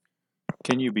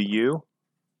Can you be you?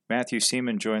 Matthew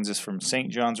Seaman joins us from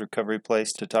St. John's Recovery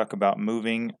Place to talk about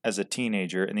moving as a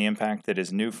teenager and the impact that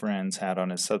his new friends had on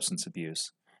his substance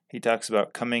abuse. He talks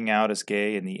about coming out as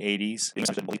gay in the 80s,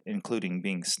 including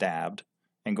being stabbed,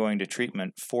 and going to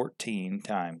treatment 14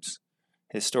 times.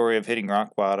 His story of hitting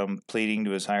rock bottom, pleading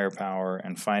to his higher power,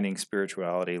 and finding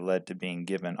spirituality led to being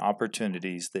given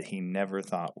opportunities that he never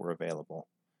thought were available.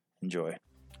 Enjoy.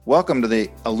 Welcome to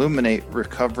the Illuminate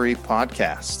Recovery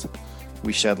Podcast.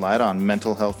 We shed light on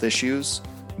mental health issues,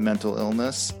 mental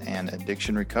illness, and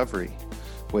addiction recovery,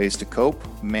 ways to cope,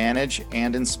 manage,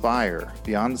 and inspire.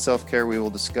 Beyond the self-care we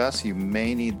will discuss, you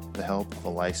may need the help of a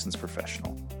licensed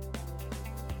professional.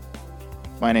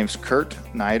 My name's Kurt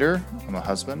Nider. I'm a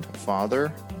husband, a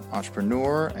father,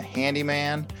 entrepreneur, a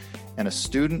handyman, and a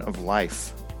student of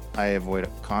life. I avoid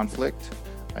conflict,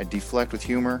 I deflect with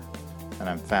humor, and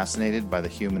I'm fascinated by the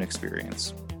human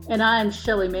experience. And I'm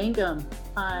Shelley Mangum.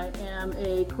 I am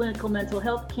a clinical mental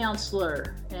health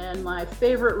counselor, and my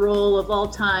favorite role of all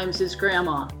times is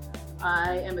grandma.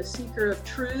 I am a seeker of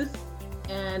truth,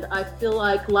 and I feel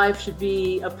like life should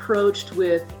be approached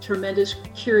with tremendous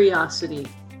curiosity.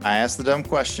 I ask the dumb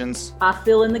questions. I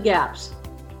fill in the gaps.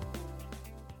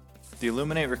 The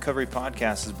Illuminate Recovery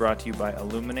Podcast is brought to you by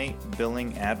Illuminate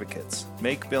Billing Advocates.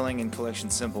 Make billing and collection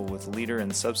simple with leader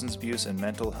in substance abuse and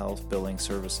mental health billing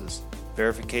services.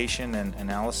 Verification and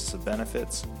analysis of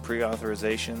benefits,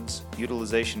 pre-authorizations,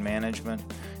 utilization management,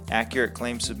 accurate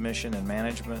claim submission and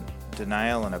management,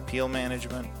 denial and appeal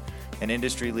management, and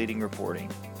industry-leading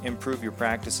reporting. Improve your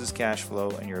practice's cash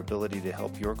flow and your ability to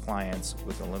help your clients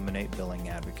with Illuminate Billing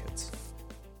Advocates.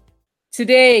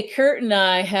 Today, Kurt and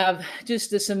I have just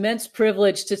this immense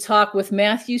privilege to talk with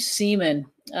Matthew Seaman.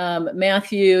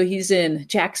 Matthew, he's in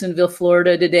Jacksonville,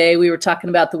 Florida today. We were talking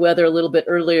about the weather a little bit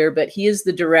earlier, but he is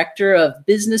the Director of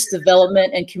Business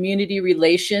Development and Community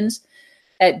Relations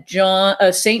at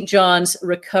St. John's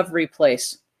Recovery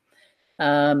Place.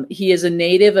 He is a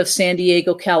native of San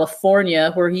Diego,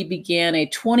 California, where he began a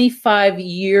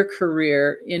 25-year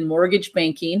career in mortgage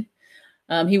banking.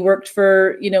 He worked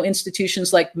for,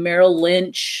 institutions like Merrill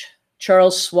Lynch,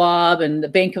 Charles Schwab, and the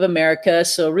Bank of America,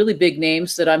 so really big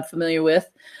names that I'm familiar with.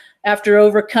 After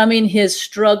overcoming his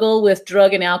struggle with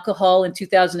drug and alcohol in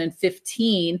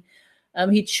 2015,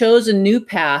 he chose a new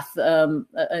path,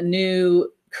 a new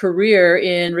career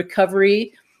in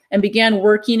recovery, and began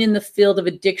working in the field of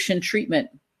addiction treatment.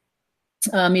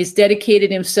 He's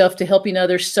dedicated himself to helping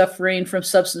others suffering from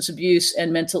substance abuse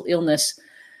and mental illness.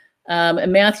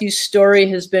 And Matthew's story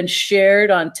has been shared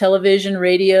on television,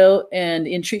 radio, and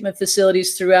in treatment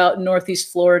facilities throughout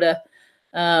Northeast Florida.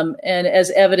 And as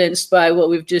evidenced by what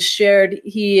we've just shared,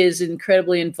 he is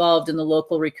incredibly involved in the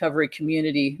local recovery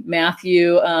community.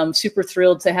 Matthew, super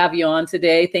thrilled to have you on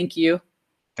today. Thank you.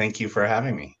 Thank you for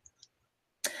having me.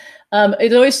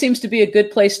 It always seems to be a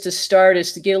good place to start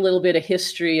is to get a little bit of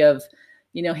history of,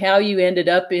 how you ended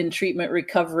up in treatment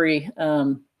recovery.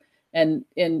 And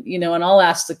I'll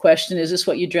ask the question, is this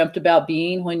what you dreamt about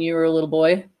being when you were a little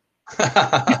boy?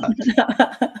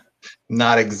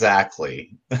 Not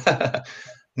exactly.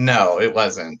 No, it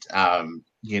wasn't.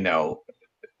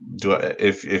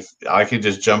 If I could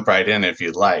just jump right in if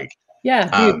you'd like.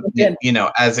 Yeah.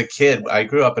 As a kid, I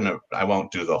grew up I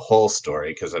won't do the whole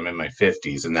story because I'm in my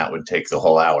 50s and that would take the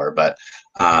whole hour. But,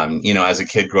 as a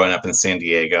kid growing up in San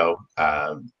Diego,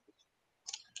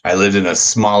 I lived in a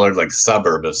smaller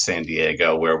suburb of San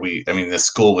Diego where the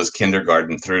school was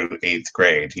kindergarten through 8th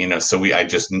grade, so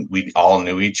we all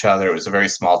knew each other. It was a very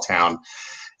small town.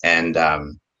 And,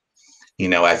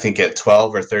 I think at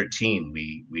 12 or 13,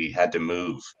 we had to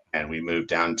move, and we moved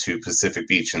down to Pacific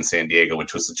Beach in San Diego,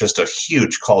 which was just a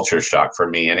huge culture shock for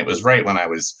me. And it was right when I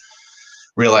was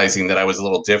realizing that I was a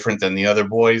little different than the other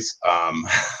boys.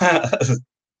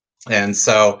 And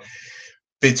so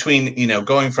between,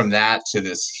 going from that to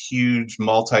this huge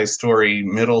multi-story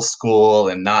middle school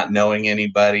and not knowing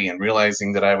anybody and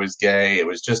realizing that I was gay, it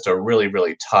was just a really,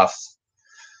 really tough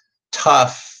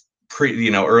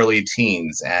early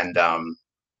teens, and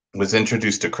was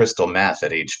introduced to crystal meth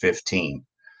at age 15.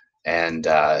 And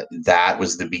that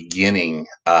was the beginning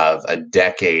of a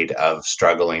decade of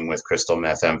struggling with crystal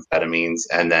methamphetamines.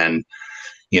 And then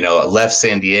left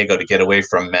San Diego to get away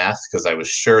from meth because I was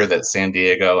sure that San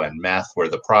Diego and meth were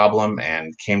the problem,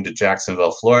 and came to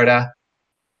Jacksonville, Florida.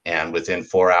 And within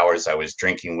 4 hours, I was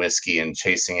drinking whiskey and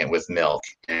chasing it with milk.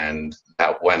 And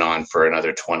that went on for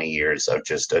another 20 years of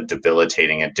just a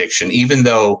debilitating addiction. Even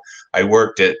though I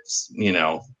worked at,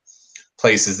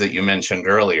 places that you mentioned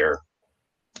earlier,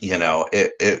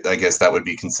 I guess that would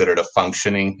be considered a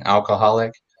functioning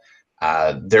alcoholic.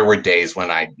 There were days when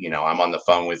I'm on the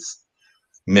phone with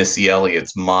Missy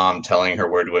Elliott's mom telling her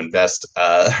where to invest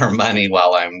her money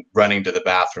while I'm running to the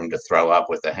bathroom to throw up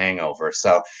with a hangover.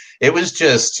 So it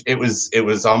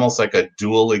was almost like a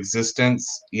dual existence,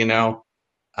 you know.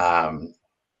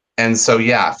 And so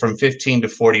yeah, from 15 to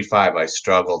 45, I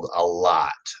struggled a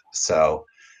lot. So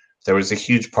there was a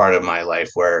huge part of my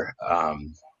life where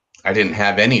I didn't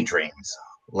have any dreams,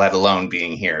 let alone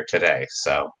being here today.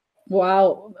 So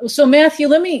Wow. So Matthew,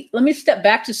 let me step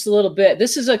back just a little bit.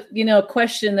 This is a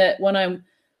question that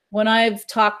when I've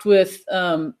talked with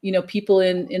people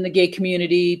in the gay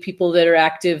community, people that are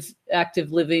active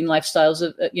living lifestyles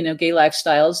of gay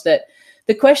lifestyles, that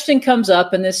the question comes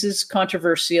up, and this is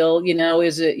controversial.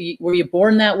 Were you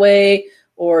born that way,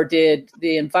 or did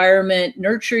the environment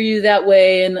nurture you that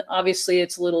way? And obviously,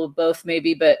 it's a little of both,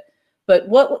 maybe, but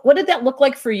what did that look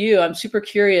like for you? I'm super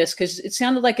curious, because it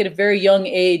sounded like at a very young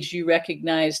age you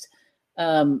recognized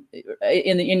in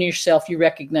yourself, you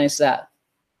recognized that.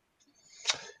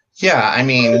 yeah, I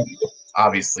mean,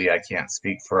 obviously I can't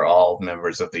speak for all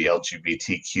members of the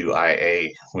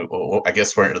LGBTQIA. I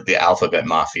guess we're the alphabet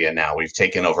mafia now. We've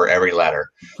taken over every letter.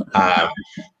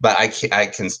 But I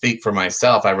can speak for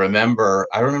myself. I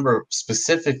remember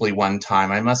specifically one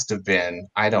time, I must have been,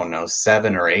 I don't know,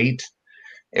 7 or 8.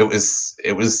 It was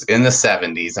in the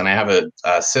 70s, and I have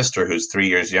a sister who's 3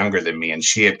 years younger than me, and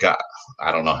she had got, I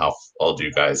don't know how old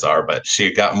you guys are, but she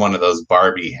had gotten one of those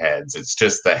Barbie heads. It's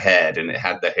just the head, and it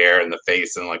had the hair and the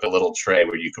face and like a little tray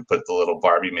where you could put the little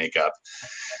Barbie makeup.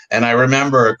 And I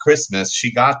remember at Christmas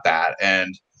she got that,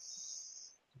 and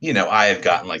I had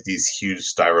gotten like these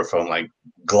huge styrofoam like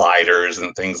gliders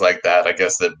and things like that, I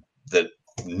guess that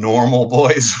normal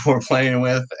boys were playing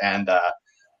with. And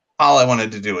all I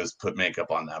wanted to do was put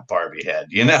makeup on that Barbie head,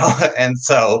 And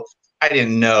so I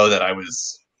didn't know that I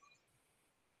was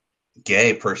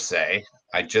gay per se.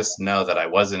 I just know that I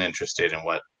wasn't interested in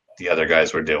what the other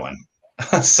guys were doing.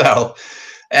 So,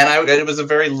 it was a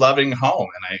very loving home.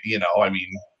 And I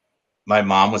mean, my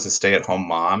mom was a stay-at-home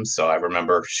mom. So I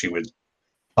remember she would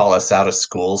call us out of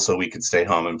school so we could stay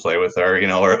home and play with her,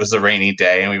 or it was a rainy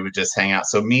day and we would just hang out.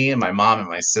 So me and my mom and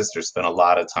my sister spent a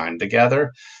lot of time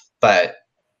together. But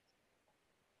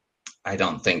I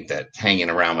don't think that hanging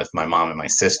around with my mom and my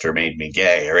sister made me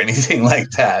gay or anything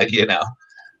like that,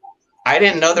 I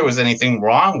didn't know there was anything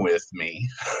wrong with me.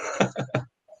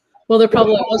 Well, there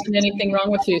probably wasn't anything wrong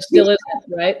with you. Still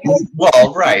isn't, right?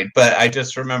 Well, right. But I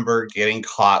just remember getting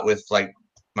caught with, like,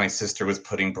 my sister was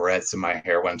putting barrettes in my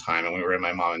hair one time, and we were in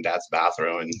my mom and dad's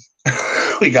bathroom, and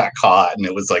we got caught, and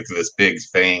it was like this big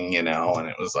thing, and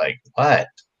it was like, what?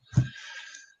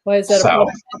 Why is that a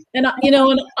problem? And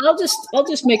and I'll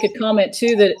just make a comment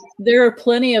too, that there are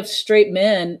plenty of straight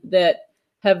men that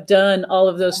have done all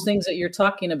of those things that you're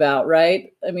talking about,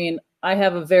 right? I mean, I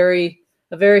have a very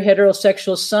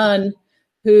heterosexual son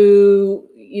who,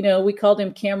 we called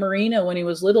him Camarino when he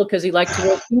was little because he liked to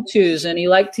wear tutus, and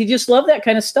he just loved that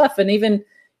kind of stuff. And even,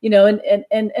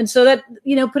 and so that,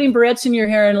 putting barrettes in your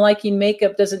hair and liking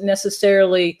makeup doesn't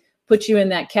necessarily put you in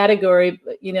that category.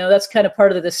 That's kind of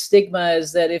part of the stigma,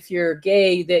 is that if you're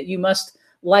gay, that you must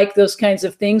like those kinds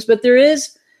of things. But there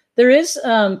is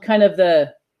kind of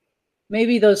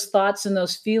maybe those thoughts and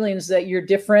those feelings that you're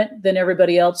different than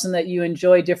everybody else, and that you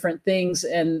enjoy different things.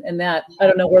 And that, I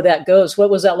don't know where that goes. What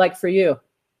was that like for you?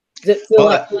 Did it feel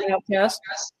like an outcast?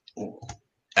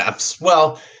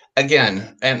 Well,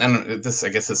 again, and this, I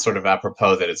guess, is sort of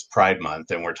apropos that it's Pride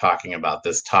Month and we're talking about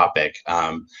this topic.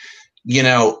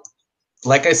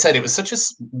 Like I said, it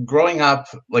was growing up,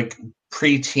 like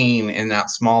preteen in that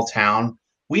small town,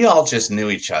 we all just knew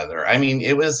each other. I mean,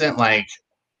 it wasn't like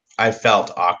I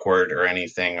felt awkward or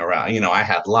anything around, I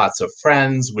had lots of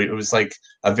friends. It was like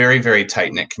a very, very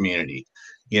tight knit community.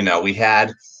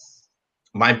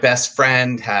 My best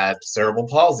friend had cerebral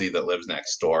palsy that lives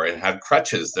next door and had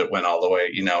crutches that went all the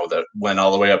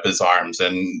way up his arms.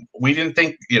 And we didn't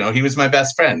think, he was my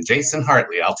best friend, Jason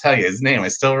Hartley. I'll tell you his name. I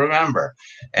still remember.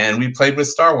 And we played with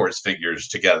Star Wars figures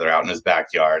together out in his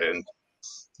backyard. And,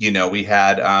 we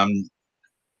had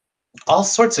all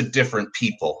sorts of different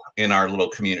people in our little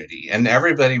community, and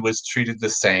everybody was treated the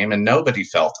same and nobody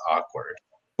felt awkward,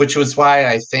 which was why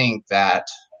I think that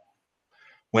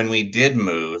when we did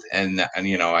move, and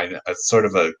it's sort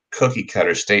of a cookie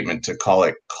cutter statement to call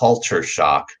it culture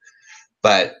shock,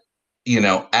 but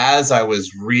as I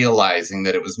was realizing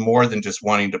that it was more than just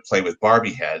wanting to play with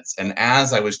Barbie heads, and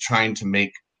as I was trying to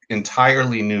make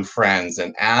entirely new friends,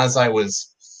 and as I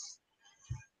was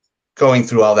going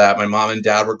through all that. My mom and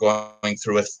dad were going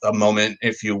through a moment,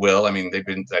 if you will. I mean,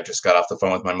 I just got off the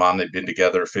phone with my mom. They've been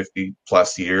together 50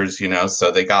 plus years,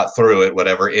 so they got through it,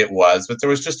 whatever it was. But there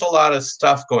was just a lot of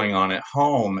stuff going on at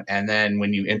home. And then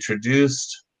when you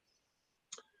introduced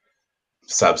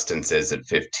substances at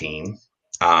 15,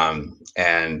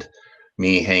 and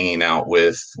me hanging out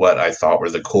with what I thought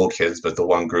were the cool kids, but the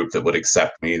one group that would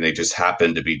accept me, they just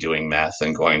happened to be doing meth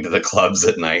and going to the clubs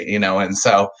at night, and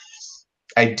so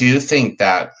I do think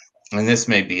that, and this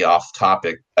may be off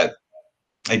topic, but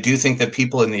I do think that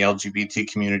people in the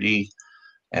LGBT community,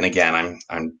 and again,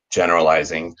 I'm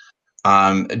generalizing,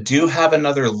 do have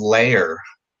another layer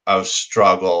of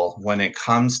struggle when it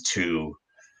comes to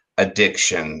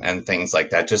addiction and things like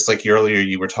that. Just like earlier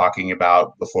you were talking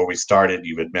about before we started,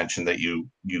 you had mentioned that you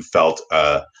felt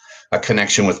a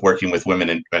connection with working with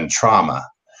women and trauma.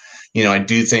 I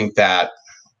do think that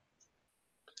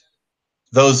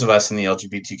those of us in the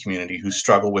LGBT community who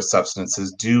struggle with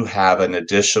substances do have an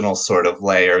additional sort of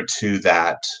layer to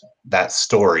that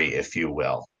story, if you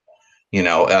will.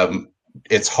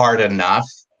 It's hard enough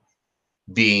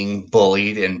being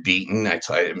bullied and beaten.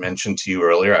 I mentioned to you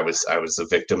earlier, I was a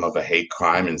victim of a hate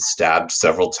crime and stabbed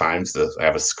several times. I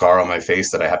have a scar on my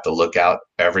face that I have to look out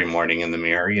every morning in the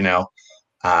mirror.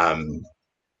 That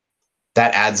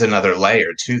adds another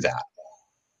layer to that.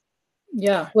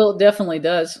 Yeah, well, it definitely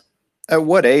does. At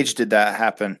what age did that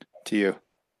happen to you?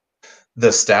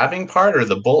 The stabbing part or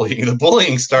the bullying? The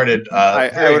bullying started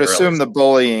I would assume the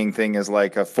bullying thing is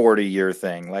like a 40-year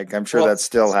thing. Like, I'm sure that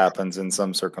still happens in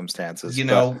some circumstances.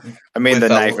 I mean, the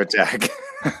knife attack.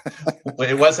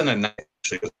 It wasn't a knife.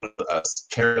 It was a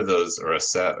pair of those, or a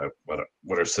set.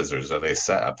 What are scissors? Are they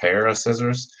a pair of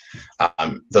scissors?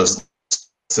 Those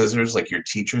scissors like your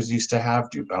teachers used to have.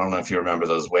 I don't know if you remember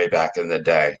those way back in the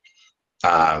day.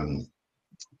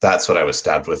 That's what I was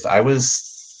stabbed with. I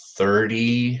was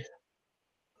 32,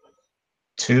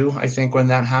 I think, when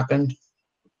that happened.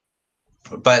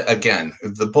 But again,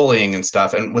 the bullying and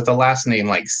stuff, and with a last name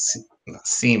like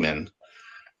Seaman,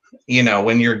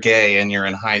 when you're gay and you're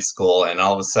in high school and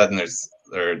all of a sudden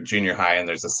or junior high and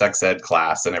there's a sex ed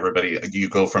class and you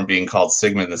go from being called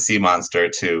Sigmund the Sea Monster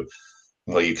to,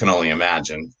 well, you can only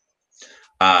imagine.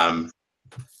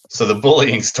 So the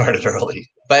bullying started early,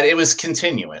 but it was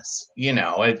continuous.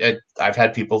 I've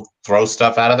had people throw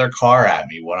stuff out of their car at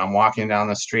me when I'm walking down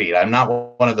the street. I'm not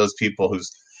one of those people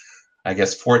who's, I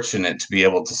guess, fortunate to be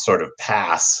able to sort of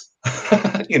pass.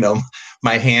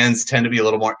 My hands tend to be a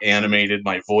little more animated.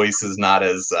 My voice is not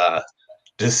as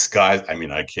disguised. I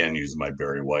mean, I can use my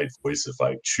Barry White voice if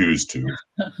I choose to,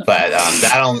 but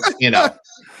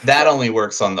that only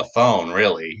works on the phone,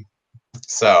 really.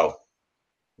 So,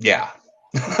 yeah.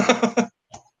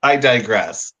 I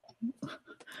digress.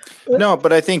 No,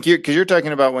 but I think because you're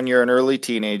talking about when you're an early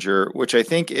teenager, which I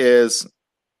think is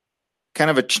kind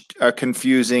of a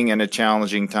confusing and a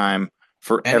challenging time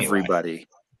for everybody,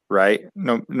 right?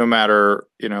 No matter,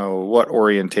 what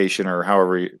orientation or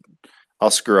however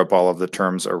I'll screw up all of the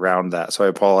terms around that. So I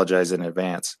apologize in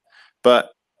advance.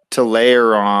 But to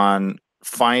layer on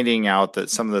finding out that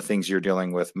some of the things you're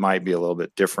dealing with might be a little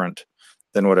bit different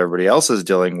than what everybody else is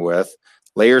dealing with,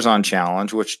 layers on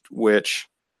challenge, which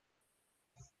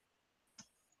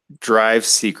drives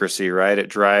secrecy, right? It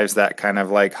drives that kind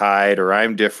of like hide or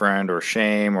I'm different or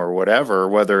shame or whatever,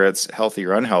 whether it's healthy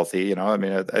or unhealthy. I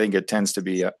mean, I think it tends to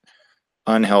be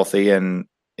unhealthy, and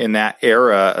in that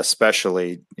era,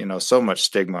 especially, so much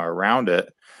stigma around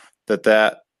it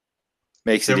that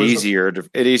makes it easier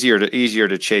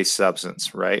to chase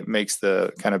substance, right? Makes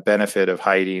the kind of benefit of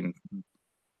hiding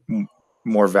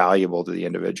more valuable to the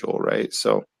individual, right?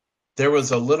 So there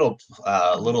was a little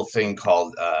thing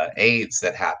called AIDS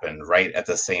that happened right at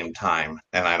the same time,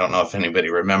 and I don't know if anybody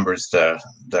remembers the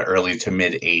early to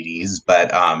mid 80s,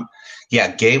 but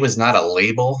gay was not a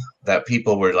label that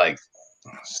people were like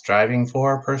striving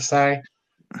for per se.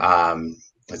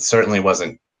 It certainly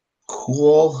wasn't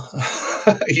cool,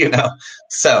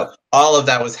 So all of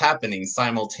that was happening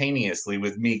simultaneously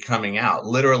with me coming out,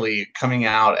 literally coming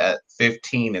out at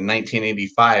 15 in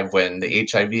 1985 when the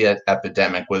HIV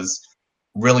epidemic was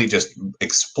really just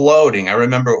exploding. I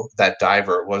remember that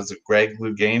diver, was it Greg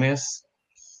Louganis?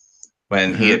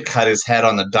 When he had cut his head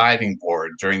on the diving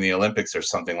board during the Olympics or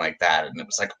something like that. And it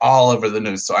was like all over the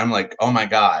news. So I'm like, oh my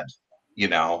God,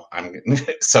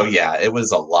 so yeah, it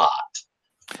was a lot.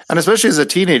 And especially as a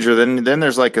teenager, then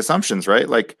there's like assumptions, right?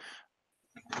 Like,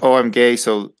 oh, I'm gay,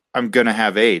 so I'm going to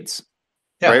have AIDS.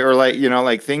 Yeah. Right. Or like,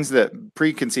 like things that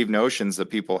preconceived notions that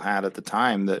people had at the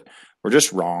time that were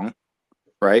just wrong.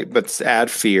 Right. But add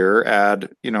fear,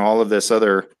 all of this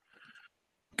other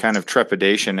kind of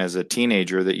trepidation as a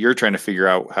teenager that you're trying to figure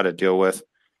out how to deal with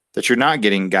that you're not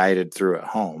getting guided through at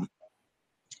home.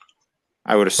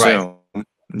 I would assume, Right.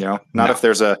 not No. if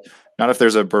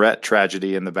there's a Barrett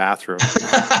tragedy in the bathroom,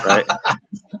 right?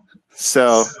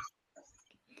 So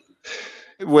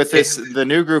with the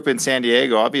new group in San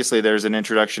Diego, obviously there's an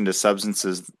introduction to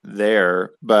substances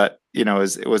there, but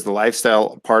was the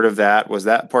lifestyle part of that? Was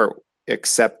that part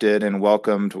accepted and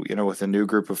welcomed, with a new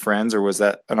group of friends, or was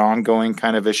that an ongoing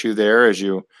kind of issue there as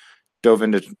you dove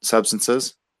into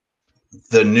substances?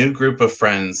 The new group of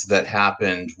friends that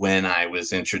happened when I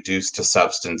was introduced to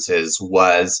substances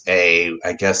was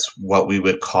I guess what we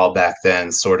would call back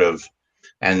then sort of,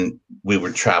 and we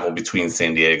would travel between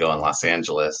San Diego and Los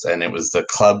Angeles, and it was the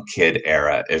club kid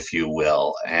era, if you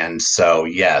will. And so,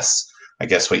 yes, I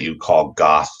guess what you call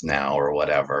goth now or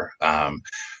whatever.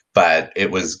 But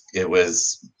it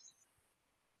was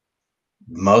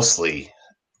mostly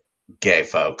gay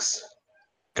folks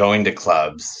going to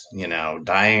clubs,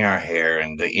 dyeing our hair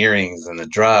and the earrings and the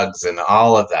drugs and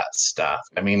all of that stuff.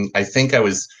 I mean, I think I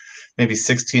was maybe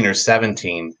 16 or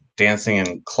 17 dancing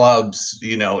in clubs,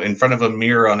 in front of a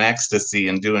mirror on ecstasy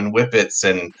and doing whippets,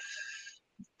 and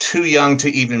too young to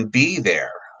even be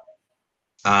there.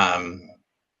 But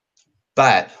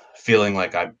feeling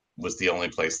like I was the only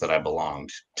place that I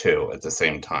belonged to at the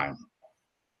same time.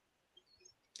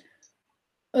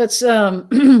 It's I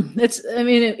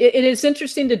mean, it is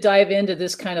interesting to dive into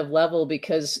this kind of level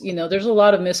because there's a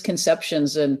lot of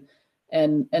misconceptions and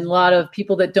a lot of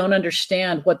people that don't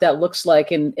understand what that looks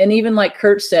like, and even like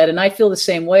Kurt said, and I feel the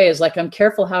same way, is like I'm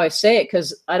careful how I say it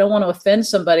because I don't want to offend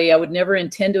somebody. I would never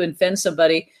intend to offend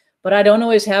somebody, but I don't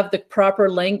always have the proper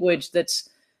language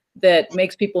that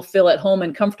makes people feel at home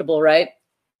and comfortable, right?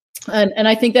 And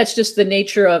I think that's just the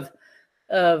nature of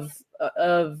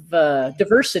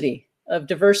diversity. Of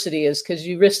diversity is because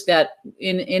you risk that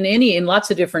in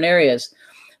lots of different areas.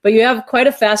 But you have quite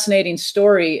a fascinating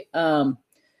story.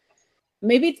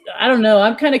 Maybe, I don't know,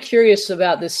 I'm kind of curious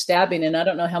about this stabbing, and I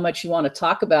don't know how much you want to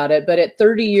talk about it, but at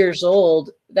 30 years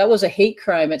old, that was a hate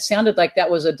crime. It sounded like that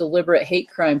was a deliberate hate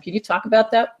crime. Can you talk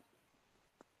about that?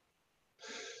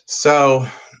 So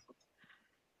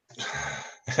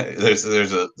there's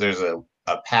a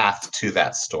path to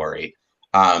that story.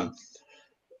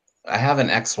 I have an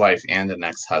ex-wife and an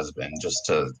ex-husband, just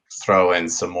to throw in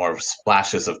some more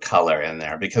splashes of color in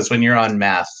there, because when you're on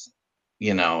meth,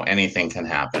 anything can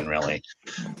happen, really.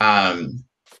 But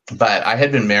I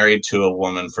had been married to a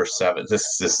woman for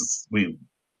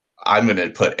I'm going to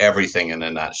put everything in a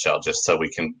nutshell just so we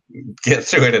can get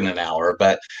through it in an hour.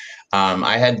 But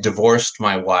I had divorced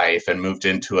my wife and moved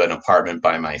into an apartment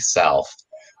by myself,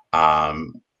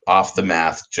 off the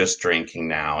meth, just drinking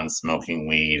now and smoking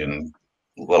weed and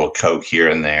a little coke here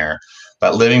and there,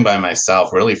 but living by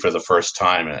myself really for the first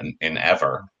time in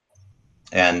ever.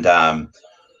 And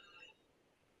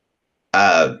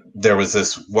there was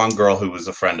this one girl who was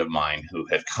a friend of mine who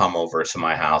had come over to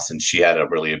my house, and she had a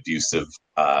really abusive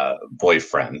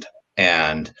boyfriend.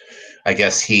 And I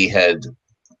guess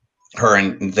her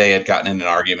and they had gotten in an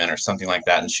argument or something like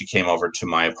that, and she came over to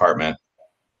my apartment,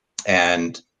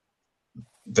 and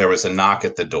there was a knock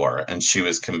at the door, and she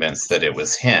was convinced that it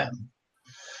was him.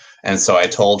 And so I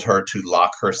told her to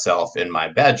lock herself in my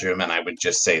bedroom, and I would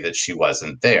just say that she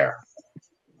wasn't there.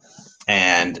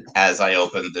 And as I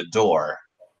opened the door,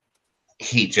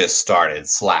 he just started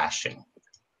slashing.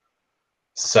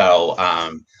 So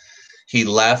he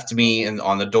left me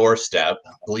on the doorstep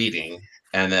bleeding,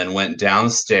 and then went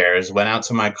downstairs, went out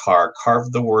to my car,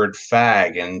 carved the word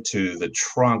fag into the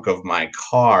trunk of my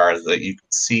car that you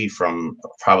could see from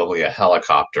probably a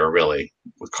helicopter, really.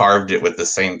 Carved it with the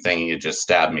same thing he had just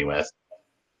stabbed me with.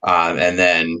 And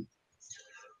then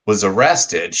was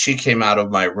arrested. She came out of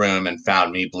my room and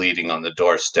found me bleeding on the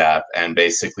doorstep and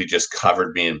basically just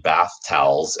covered me in bath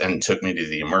towels and took me to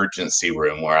the emergency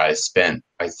room, where I spent,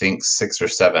 I think, 6 or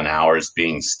 7 hours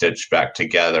being stitched back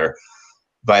together.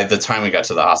 By the time we got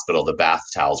to the hospital, the bath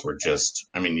towels were just,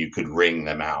 I mean, you could wring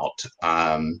them out.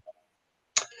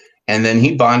 And then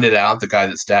he bonded out. The guy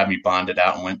that stabbed me bonded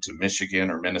out and went to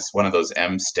Michigan or Minnesota, one of those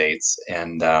M states.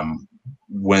 And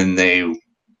when there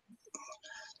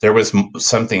was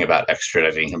something about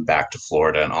extraditing him back to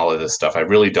Florida and all of this stuff, I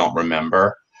really don't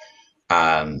remember.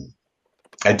 I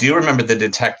do remember the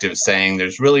detective saying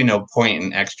there's really no point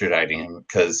in extraditing him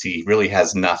because he really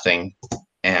has nothing,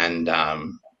 and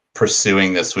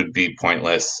pursuing this would be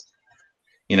pointless.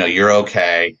 You're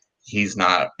okay. He's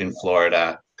not in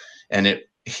Florida. And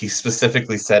he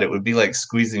specifically said it would be like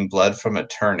squeezing blood from a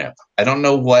turnip. I don't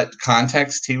know what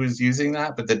context he was using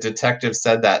that, but the detective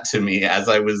said that to me as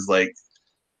I was like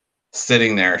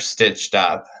sitting there stitched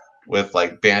up with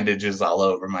like bandages all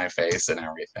over my face and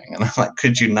everything. And I'm like,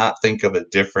 could you not think of a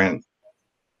different?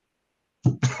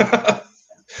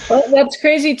 Well, that's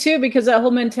crazy too, because that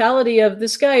whole mentality of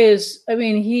this guy is, I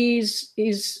mean,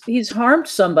 he's harmed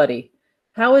somebody.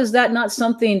 How is that not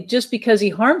something, just because he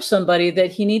harmed somebody,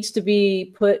 that he needs to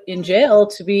be put in jail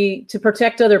to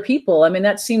protect other people? I mean,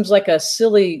 that seems like a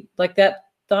silly, like that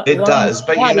thought. It does,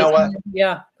 but you know what?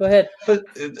 Yeah, go ahead. But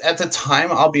at the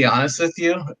time, I'll be honest with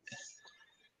you,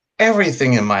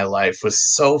 everything in my life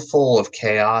was so full of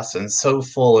chaos and so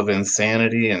full of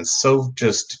insanity and so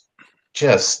just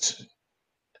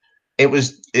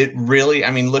it really, I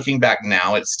mean, looking back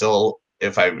now, it's still,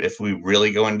 if we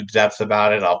really go into depth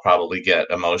about it, I'll probably get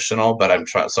emotional, but I'm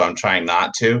trying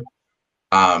not to,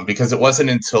 because it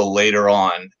wasn't until later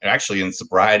on, actually in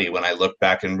sobriety, when I look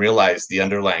back and realized the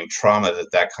underlying trauma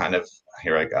that kind of,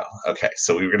 here I go. Okay,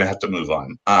 so we're gonna have to move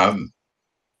on.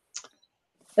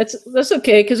 That's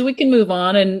okay, because we can move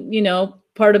on. And, you know,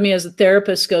 part of me as a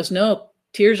therapist goes, no,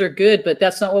 tears are good, but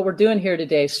that's not what we're doing here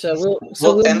today. So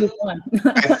we'll move on.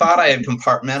 I thought I had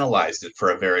compartmentalized it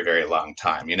for a very, very long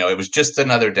time. You know, it was just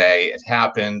another day. It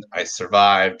happened. I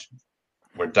survived.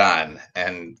 We're done.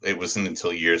 And it wasn't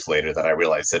until years later that I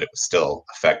realized that it still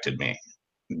affected me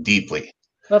deeply.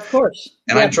 Of course.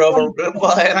 And yeah. I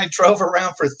drove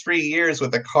around for 3 years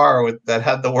with a car that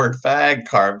had the word fag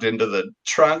carved into the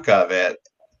trunk of it.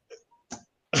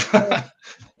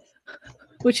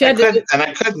 And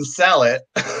I couldn't sell it.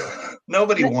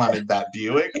 Nobody wanted that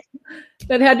Buick.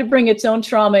 That had to bring its own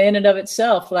trauma in and of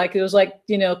itself. Like it was like,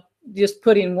 you know, just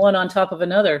putting one on top of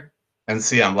another. And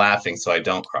see, I'm laughing so I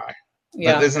don't cry.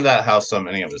 Yeah. But isn't that how so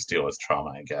many of us deal with trauma,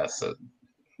 I guess?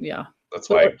 Yeah. That's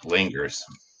why it lingers.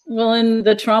 Well, and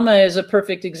the trauma is a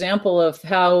perfect example of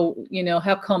how, you know,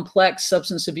 how complex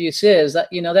substance abuse is. That,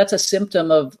 you know, that's a symptom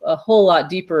of a whole lot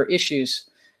deeper issues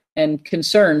and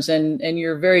concerns. And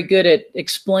you're very good at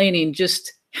explaining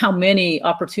just how many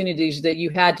opportunities that you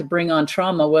had to bring on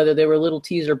trauma, whether they were little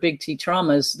T's or big T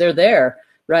traumas. They're there,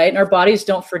 right? And our bodies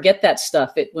don't forget that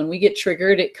stuff. When we get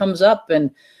triggered, it comes up,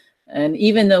 and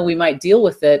even though we might deal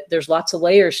with it, there's lots of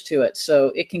layers to it.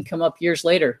 So it can come up years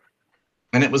later.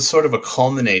 And it was sort of a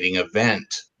culminating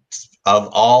event of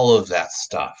all of that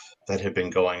stuff that had been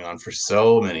going on for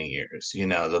so many years. You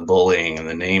know, the bullying and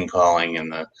the name calling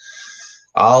and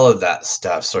all of that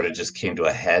stuff sort of just came to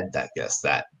a head, I guess,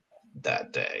 that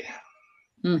day.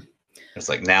 It's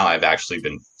like, now I've actually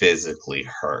been physically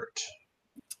hurt.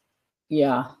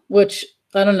 Yeah, which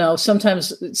I don't know.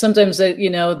 Sometimes you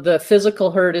know, the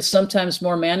physical hurt is sometimes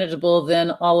more manageable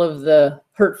than all of the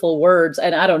hurtful words.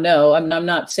 And I don't know. I'm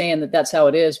not saying that that's how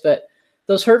it is, but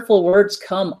those hurtful words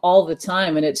come all the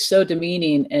time, and it's so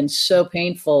demeaning and so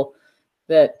painful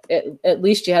that at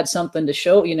least you had something to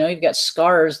show. You know, you've got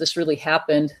scars. This really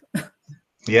happened.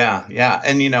 Yeah.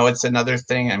 And, you know, it's another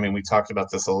thing. I mean, we talked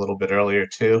about this a little bit earlier,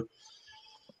 too.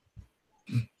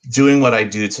 Doing what I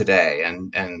do today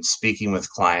and speaking with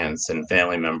clients and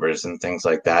family members and things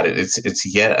like that, it's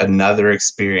yet another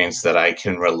experience that I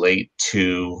can relate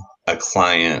to a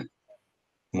client.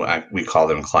 We call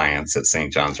them clients at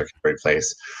St. John's Recovery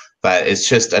Place, but it's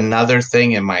just another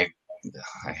thing in my,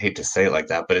 I hate to say it like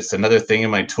that, but it's another thing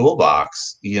in my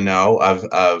toolbox, you know,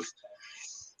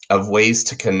 of ways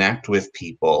to connect with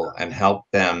people and help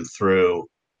them through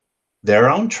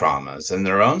their own traumas and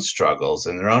their own struggles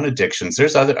and their own addictions.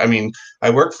 I mean,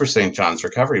 I work for St. John's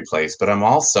Recovery Place, but I'm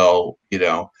also, you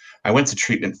know, I went to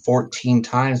treatment 14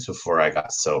 times before I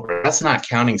got sober. That's not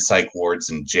counting psych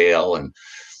wards and jail and,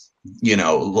 you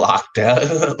know, locked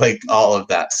out, like all of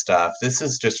that stuff. This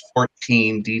is just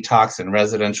 14 detox and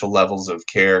residential levels of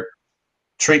care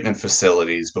treatment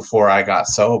facilities before I got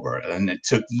sober. And it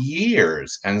took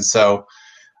years. And so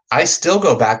I still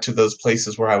go back to those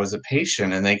places where I was a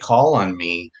patient, and they call on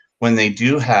me when they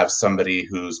do have somebody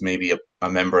who's maybe a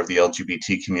member of the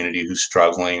LGBT community who's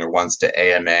struggling or wants to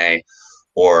AMA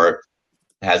or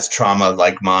has trauma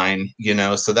like mine, you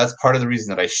know. So that's part of the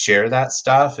reason that I share that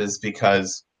stuff, is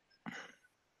because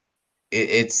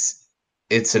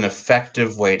it's an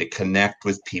effective way to connect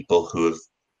with people who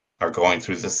are going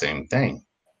through the same thing.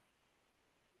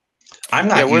 I'm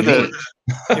not unique.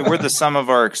 We're the sum of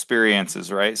our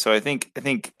experiences, right? So I think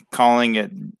calling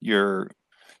it your,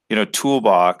 you know,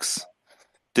 toolbox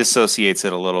dissociates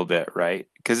it a little bit, right?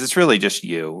 Because it's really just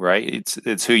you, right?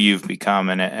 It's who you've become,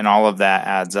 and all of that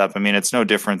adds up. I mean, it's no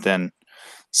different than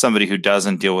somebody who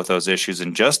doesn't deal with those issues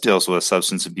and just deals with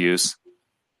substance abuse.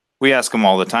 We ask them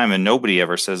all the time, and nobody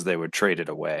ever says they would trade it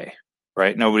away,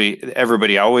 right?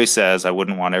 Everybody always says, I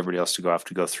wouldn't want everybody else to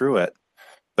go through it.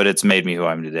 but it's made me who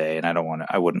I am today, and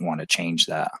I wouldn't want to change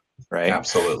that. Right.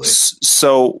 Absolutely.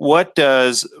 So what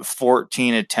does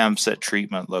 14 attempts at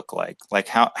treatment look like? Like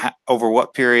how over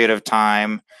what period of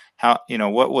time? How,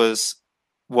 what was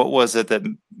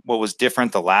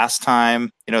different the last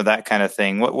time? That kind of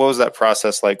thing. What was that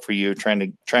process like for you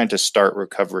trying to start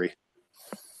recovery?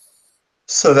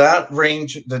 So that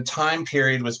range, the time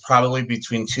period was probably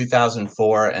between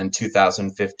 2004 and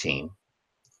 2015.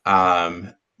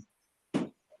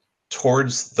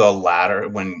 Towards the latter,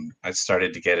 when I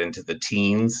started to get into the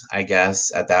teens, I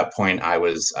guess at that point I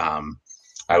was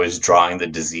drawing the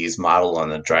disease model on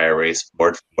the dry erase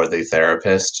board for the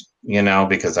therapist,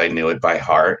 because I knew it by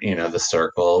heart, the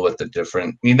circle with the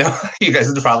different, you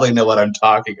guys probably know what I'm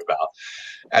talking about.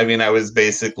 I mean, I was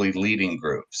basically leading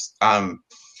groups. And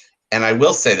I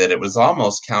will say that it was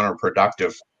almost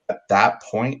counterproductive at that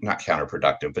point, not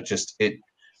counterproductive, but just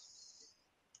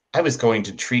I was going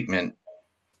to treatment.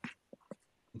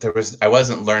 I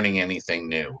wasn't learning anything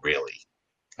new, really.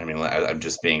 I mean, I'm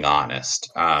just being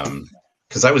honest.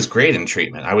 Because I was great in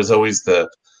treatment. I was always the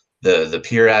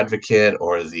peer advocate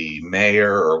or the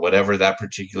mayor or whatever that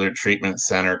particular treatment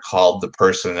center called the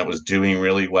person that was doing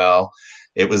really well.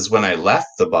 It was when I left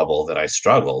the bubble that I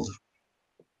struggled.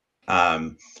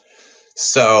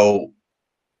 So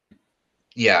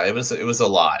yeah, it was a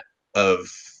lot of.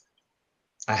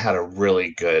 I had a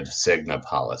really good Cigna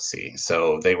policy,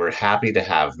 so they were happy to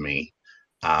have me.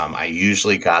 I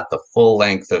usually got the full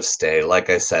length of stay.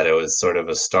 Like I said, it was sort of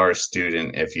a star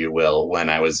student, if you will, when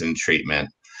I was in treatment.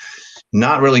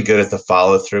 Not really good at the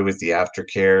follow through with the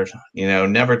aftercare.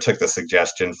 Never took the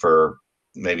suggestion for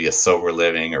maybe a sober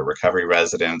living or recovery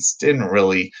residence. Didn't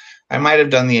really. I might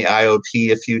have done the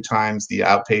IOP a few times, the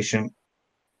outpatient,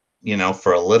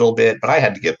 for a little bit, but I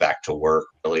had to get back to work.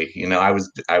 Really, I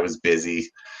was busy.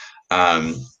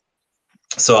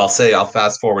 So I'll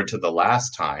fast forward to the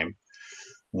last time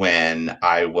when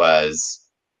I was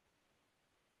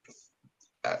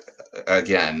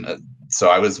again. So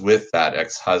I was with that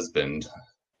ex-husband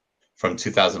from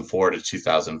 2004 to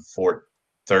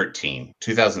 2013,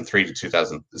 2003 to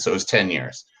 2000. So it was 10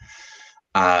 years.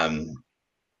 And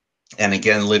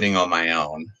again, living on my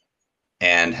own,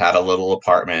 and had a little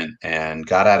apartment and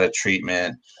got out of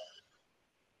treatment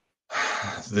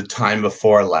the time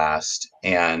before last,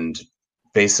 and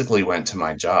basically went to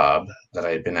my job that I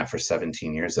had been at for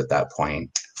 17 years at that point,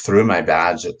 threw my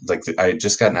badge. Like I had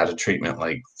just gotten out of treatment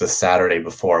like the Saturday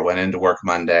before, went into work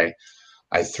Monday.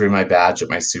 I threw my badge at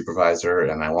my supervisor,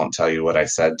 and I won't tell you what I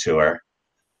said to her.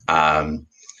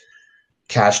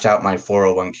 Cashed out my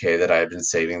 401k that I had been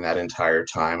saving that entire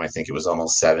time. I think it was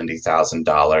almost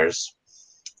 $70,000.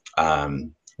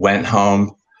 Went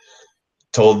home,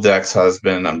 told the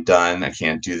ex-husband, I'm done, I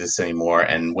can't do this anymore,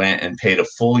 and went and paid a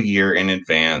full year in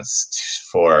advance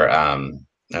for an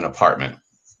apartment,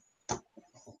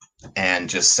 and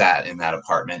just sat in that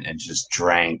apartment and just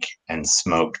drank and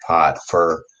smoked pot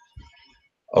for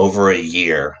over a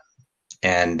year.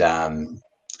 And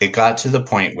it got to the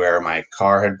point where my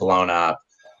car had blown up.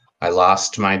 I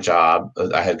lost my job.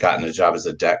 I had gotten a job as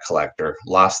a debt collector,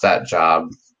 lost that job,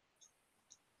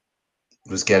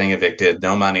 was getting evicted,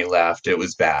 no money left. It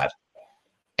was bad.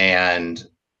 And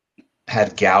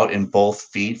had gout in both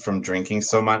feet from drinking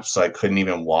so much, so I couldn't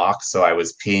even walk. So I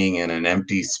was peeing in an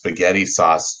empty spaghetti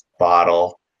sauce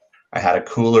bottle. I had a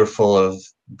cooler full of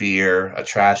beer, a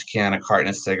trash can, a carton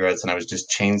of cigarettes, and I was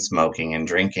just chain smoking and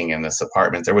drinking in this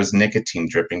apartment. There was nicotine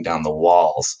dripping down the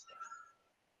walls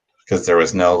because there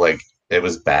was no, it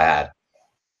was bad.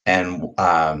 And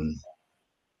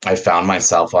I found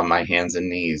myself on my hands and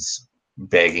knees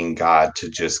begging God to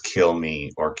just kill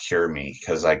me or cure me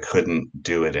because I couldn't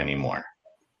do it anymore.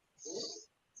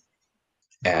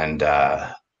 And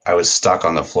I was stuck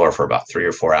on the floor for about 3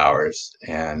 or 4 hours.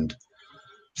 And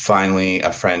finally,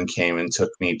 a friend came and took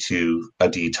me to a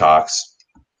detox.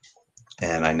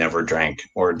 And I never drank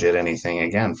or did anything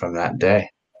again from that day.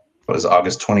 It was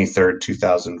August 23rd,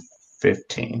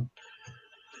 2015.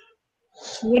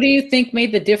 What do you think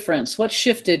made the difference? What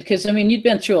shifted? Because, I mean, you'd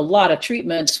been through a lot of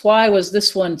treatments. Why was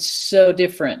this one so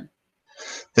different?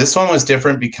 This one was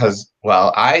different because,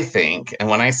 well, I think, and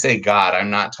when I say God,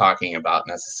 I'm not talking about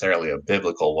necessarily a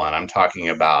biblical one. I'm talking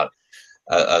about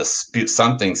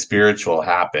something spiritual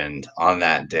happened on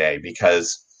that day,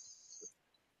 because,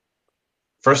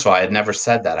 first of all, I had never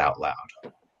said that out loud.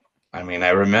 I mean, I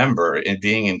remember it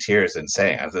being in tears and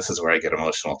saying, this is where I get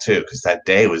emotional too, because that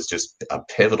day was just a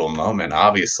pivotal moment,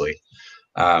 obviously.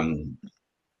 I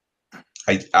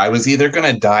was either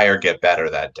going to die or get better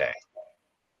that day.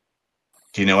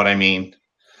 Do you know what I mean?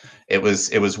 It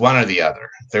was one or the other.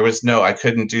 There was no, I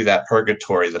couldn't do that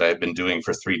purgatory that I've been doing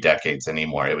for 3 decades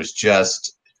anymore. It was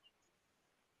just,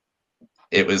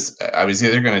 I was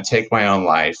either going to take my own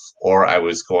life or I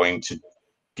was going to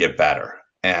get better.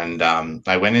 And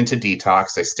I went into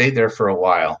detox. I stayed there for a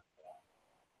while.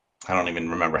 I don't even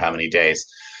remember how many days.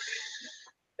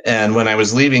 And when I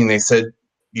was leaving, they said,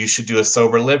 you should do a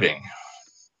sober living.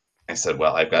 I said,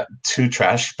 well, I've got 2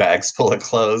 trash bags full of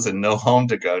clothes and no home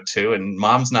to go to, and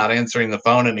mom's not answering the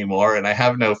phone anymore, and I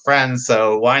have no friends,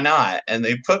 so why not? And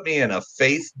they put me in a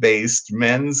faith-based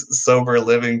men's sober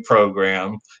living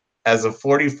program as a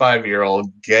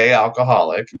 45-year-old gay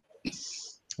alcoholic,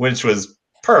 which was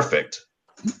perfect.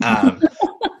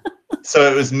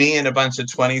 So it was me and a bunch of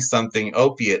 20-something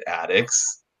opiate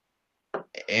addicts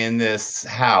in this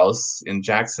house in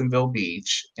Jacksonville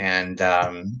Beach, and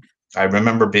I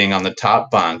remember being on the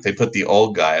top bunk. They put the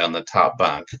old guy on the top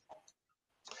bunk,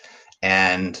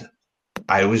 and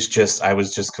I was just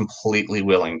completely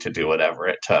willing to do whatever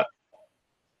it took.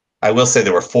 I will say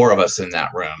there were 4 of us in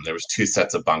that room. There was 2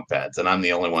 sets of bunk beds, and I'm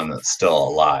the only one that's still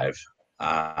alive.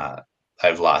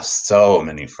 I've lost so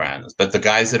many friends, but the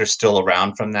guys that are still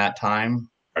around from that time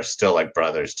are still like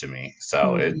brothers to me.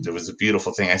 So it was a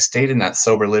beautiful thing. I stayed in that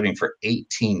sober living for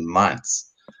 18 months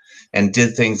and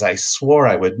did things I swore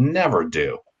I would never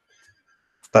do.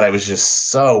 But I was just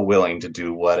so willing to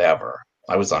do whatever.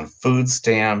 I was on food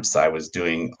stamps. I was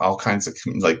doing all kinds of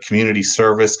like community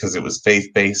service because it was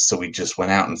faith-based. So we just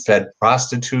went out and fed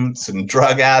prostitutes and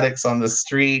drug addicts on the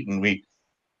street. And we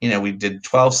did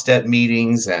 12-step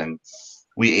meetings, and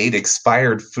we ate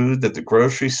expired food that the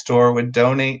grocery store would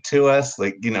donate to us,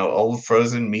 like, old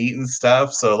frozen meat and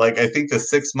stuff. So like, I think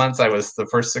the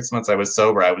first 6 months I was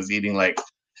sober, I was eating like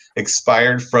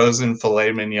expired frozen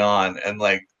filet mignon and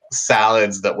like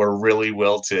salads that were really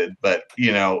wilted, but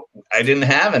I didn't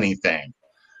have anything.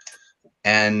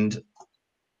 And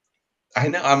I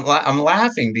know I'm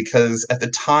laughing because at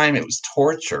the time it was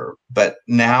torture, but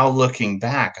now looking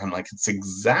back, I'm like, it's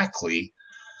exactly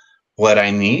what I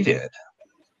needed.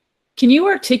 Can you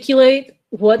articulate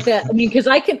what that, I mean, because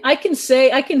I can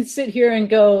sit here and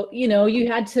go, you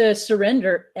had to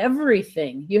surrender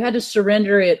everything. You had to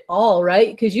surrender it all, right?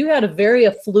 Because you had a very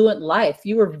affluent life.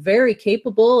 You were very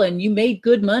capable and you made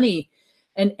good money.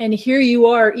 And here you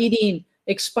are eating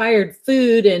expired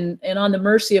food and on the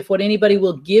mercy of what anybody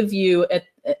will give you at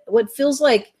what feels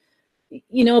like,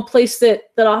 a place that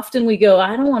often we go,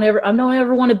 I don't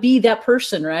ever want to be that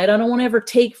person, right? I don't want to ever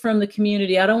take from the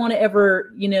community. I don't want to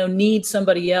ever, need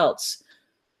somebody else.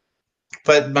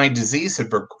 But my disease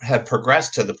had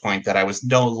progressed to the point that I was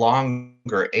no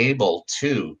longer able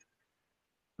to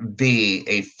be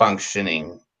a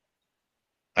functioning.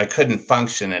 I couldn't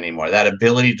function anymore. That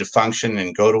ability to function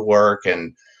and go to work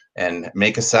and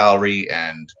make a salary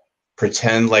and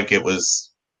pretend like it was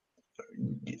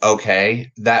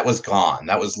okay, that was gone.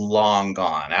 That was long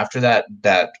gone. After that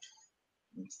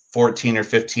 14 or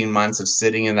 15 months of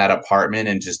sitting in that apartment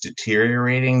and just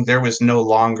deteriorating, there was no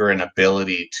longer an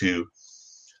ability to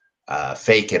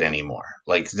fake it anymore.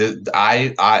 Like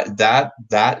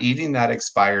that eating that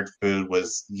expired food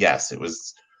was, yes, it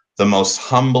was the most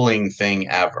humbling thing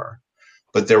ever.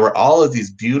 But there were all of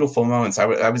these beautiful moments. I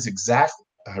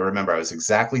remember I was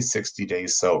exactly 60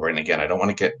 days sober. And again, I don't want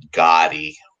to get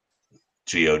gaudy,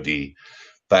 G-O-D,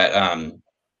 but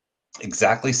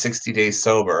exactly 60 days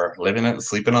sober,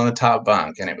 sleeping on the top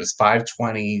bunk, and it was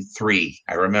 5:23,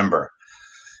 I remember.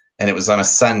 And it was on a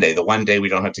Sunday, the one day we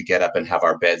don't have to get up and have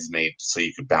our beds made so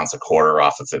you could bounce a quarter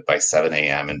off of it by 7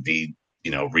 a.m. and be,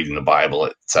 reading the Bible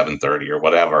at 7:30 or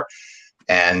whatever.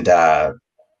 And I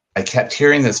kept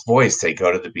hearing this voice say,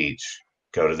 go to the beach,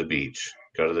 go to the beach,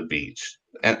 go to the beach.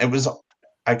 And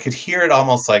I could hear it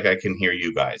almost like I can hear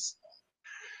you guys.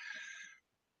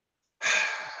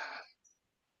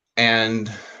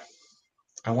 And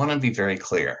I want to be very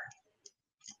clear.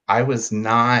 I was still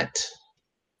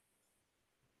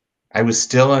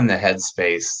in the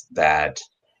headspace that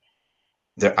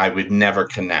I would never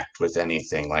connect with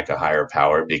anything like a higher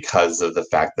power because of the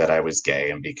fact that I was gay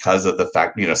and because of the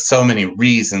fact, so many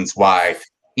reasons why,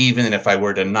 even if I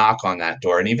were to knock on that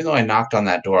door, and even though I knocked on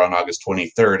that door on August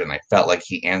 23rd and I felt like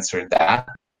he answered that,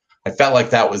 I felt like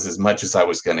that was as much as I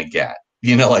was going to get,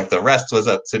 like the rest was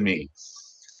up to me.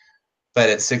 But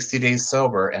at 60 days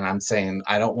sober, and I'm saying,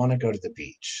 I don't want to go to the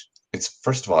beach.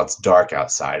 First of all, it's dark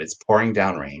outside. It's pouring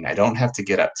down rain. I don't have to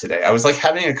get up today. I was like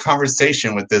having a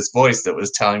conversation with this voice that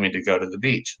was telling me to go to the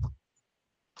beach.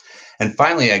 And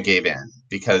finally I gave in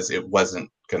because it wasn't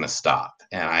going to stop.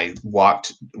 And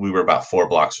we were about 4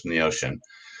 blocks from the ocean.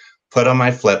 put on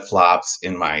my flip-flops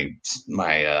in my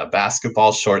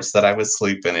basketball shorts that I was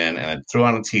sleeping in, and I threw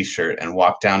on a t-shirt and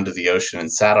walked down to the ocean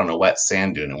and sat on a wet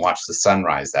sand dune and watched the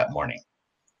sunrise that morning.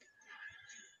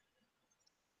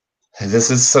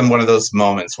 This is one of those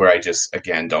moments where I just,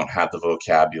 again, don't have the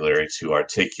vocabulary to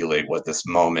articulate what this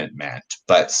moment meant.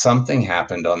 But something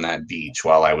happened on that beach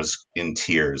while I was in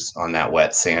tears on that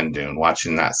wet sand dune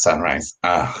watching that sunrise.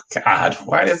 Oh, God,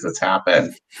 why does this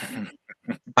happen?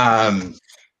 And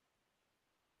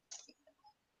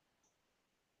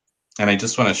I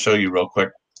just want to show you real quick.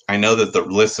 I know that the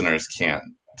listeners can't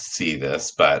see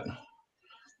this, but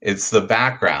it's the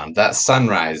background. That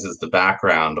sunrise is the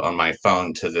background on my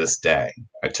phone to this day.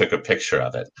 I took a picture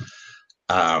of it.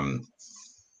 And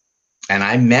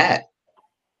I met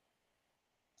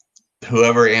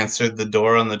whoever answered the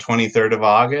door on the 23rd of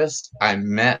August. I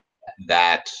met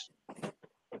that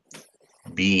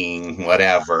being,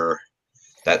 whatever,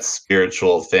 that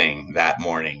spiritual thing that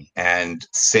morning. And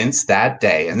since that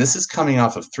day, and this is coming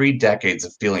off of 3 decades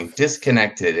of feeling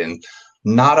disconnected and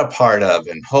not a part of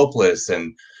and hopeless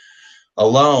and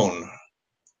alone,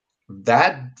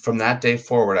 that from that day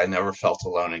forward, I never felt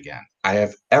alone again. I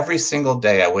have every single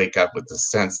day I wake up with the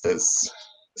sense that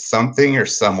something or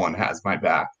someone has my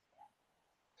back.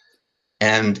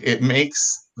 And it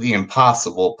makes the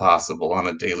impossible possible on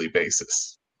a daily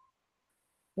basis.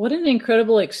 What an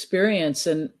incredible experience.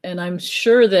 And I'm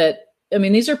sure that, I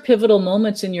mean, these are pivotal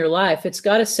moments in your life. It's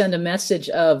got to send a message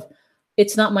of,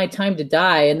 it's not my time to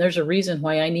die, and there's a reason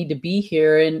why I need to be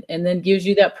here, and then gives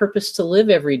you that purpose to live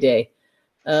every day.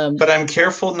 But I'm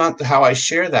careful not how I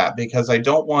share that, because I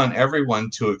don't want everyone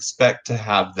to expect to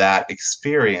have that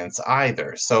experience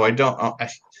either. So I don't,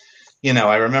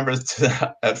 I remember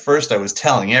at first I was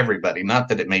telling everybody, not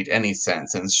that it made any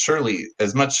sense. And surely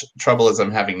as much trouble as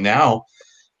I'm having now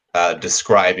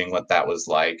describing what that was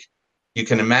like, you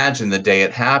can imagine the day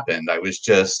it happened. I was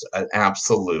just an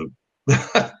absolute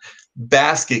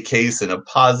basket case in a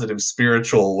positive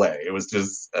spiritual way. It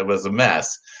was a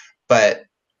mess. But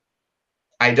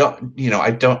I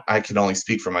can only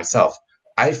speak for myself.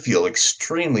 I feel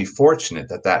extremely fortunate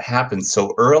that happened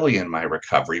so early in my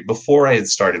recovery, before I had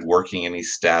started working any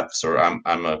steps, or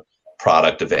I'm a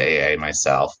product of AA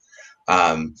myself.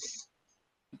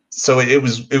 So it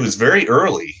was very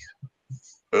early,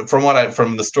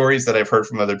 from the stories that I've heard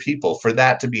from other people, for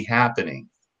that to be happening.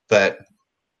 But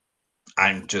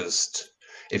I'm just,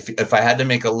 if I had to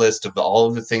make a list of all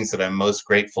of the things that I'm most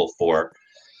grateful for,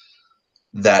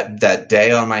 that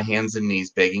day on my hands and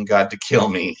knees begging God to kill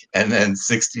me, and then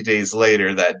 60 days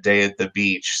later, that day at the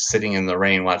beach sitting in the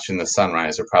rain watching the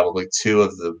sunrise, are probably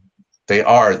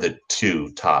the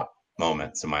 2 top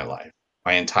moments in my life,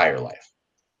 my entire life.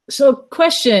 So,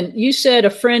 question, you said a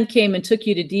friend came and took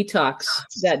you to detox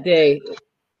that day.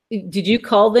 Did you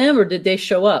call them, or did they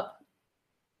show up?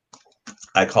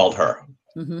 I called her.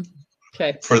 Mm-hmm.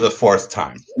 Okay. For the 4th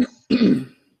time.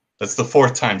 That's the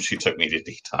 4th time she took me to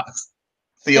detox.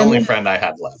 The only friend I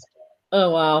had left.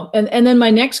 Oh, wow. And then my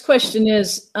next question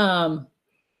is,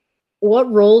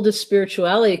 what role does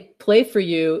spirituality play for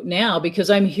you now? Because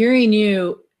I'm hearing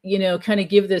you, kind of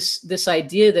give this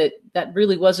idea that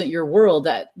really wasn't your world,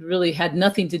 that really had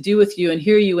nothing to do with you. And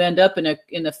here you end up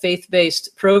in a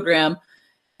faith-based program,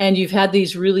 and you've had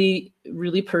these really,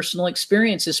 really personal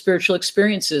experiences, spiritual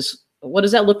experiences. What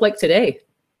does that look like today?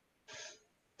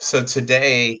 So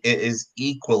today it is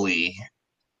equally,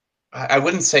 I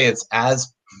wouldn't say it's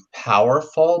as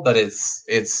powerful, but it's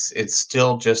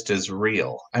still just as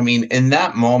real. I mean, in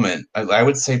that moment, I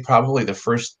would say probably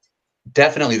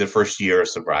definitely the first year of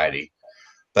sobriety,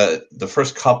 but the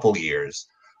first couple years,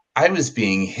 I was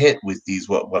being hit with these,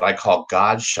 what I call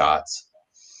God shots,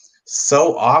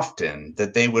 so often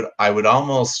that they were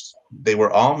almost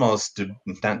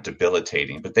not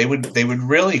debilitating, but they would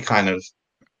really kind of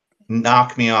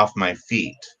knock me off my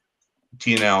feet,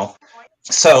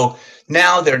 So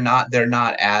now they're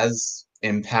not as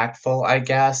impactful, I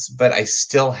guess, but I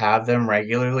still have them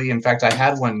regularly. In fact, I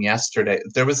had one yesterday.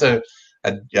 There was a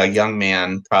young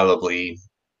man, probably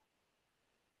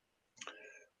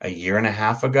a year and a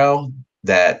half ago,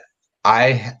 that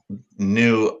I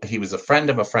knew. He was a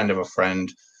friend of a friend of a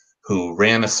friend who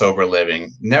ran a sober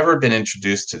living. Never been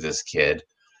introduced to this kid.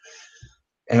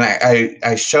 And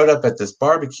I showed up at this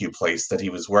barbecue place that he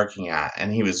was working at,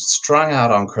 and he was strung out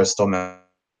on crystal methamphetamine.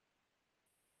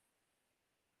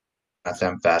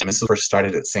 This first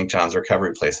started at St. John's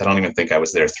Recovery Place. I don't even think I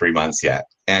was there 3 months yet.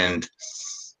 And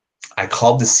I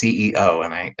called the CEO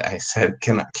and I said,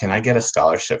 can I get a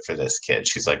scholarship for this kid?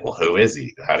 She's like, well, who is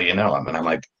he? How do you know him? And I'm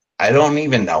like, I don't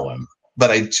even know him,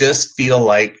 but I just feel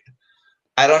like,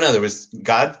 I don't know.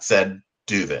 God said,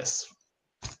 do this.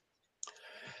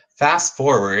 Fast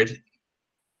forward,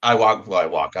 I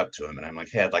walk up to him and I'm like,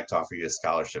 hey, I'd like to offer you a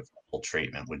scholarship for full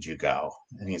treatment. Would you go?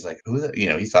 And he's like,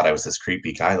 he thought I was this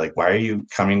creepy guy. Like, why are you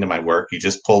coming to my work? You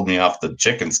just pulled me off the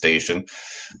chicken station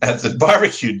at the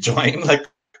barbecue joint. Like,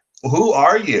 who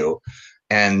are you?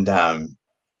 And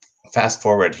fast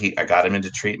forward, I got him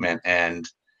into treatment, and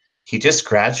he just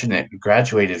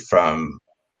graduated from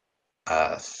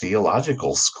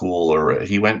theological school, or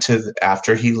he went to,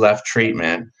 after he left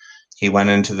treatment, he went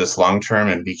into this long-term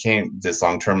and became this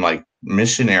long-term like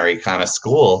missionary kind of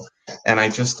school. And I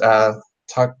just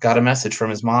got a message from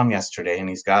his mom yesterday, and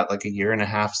he's got like a year and a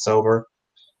half sober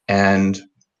and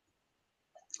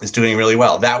is doing really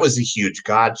well. That was a huge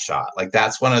God shot. Like,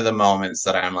 that's one of the moments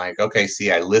that I'm like, okay,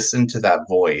 see, I listened to that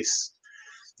voice.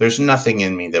 There's nothing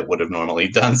in me that would have normally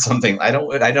done something. I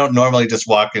don't normally just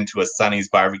walk into a Sonny's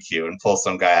barbecue and pull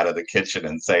some guy out of the kitchen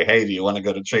and say, hey, do you want to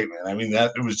go to treatment? I mean,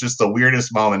 it was just the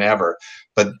weirdest moment ever,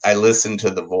 but I listened to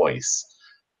the voice.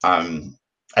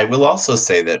 I will also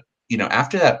say that,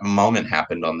 after that moment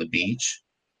happened on the beach,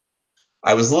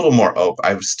 I was a little more open.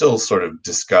 I was still sort of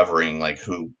discovering like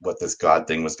what this God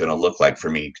thing was going to look like for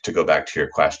me, to go back to your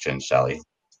question, Shelley.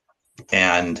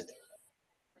 And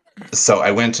so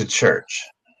I went to church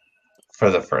for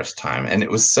the first time. And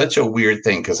it was such a weird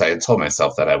thing, because I had told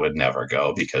myself that I would never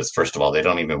go, because first of all, they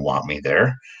don't even want me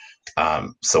there.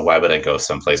 So why would I go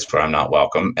someplace where I'm not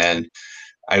welcome? And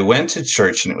I went to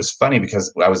church, and it was funny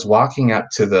because I was walking up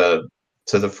to the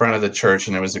front of the church,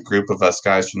 and there was a group of us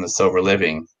guys from the Sober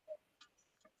Living.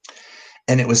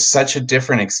 And it was such a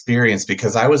different experience,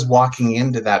 because I was walking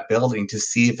into that building to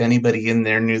see if anybody in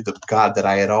there knew the God that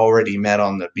I had already met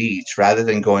on the beach, rather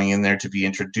than going in there to be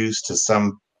introduced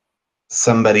to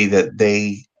somebody that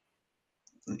they,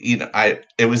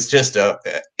 it was just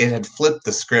it had flipped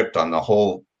the script on the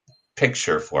whole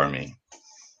picture for me.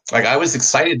 Like, I was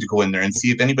excited to go in there and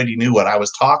see if anybody knew what I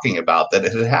was talking about, that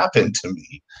it had happened to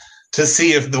me, to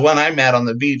see if the one I met on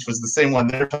the beach was the same one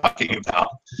they're talking about.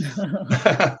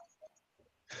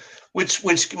 which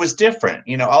was different.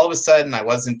 All of a sudden I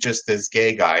wasn't just this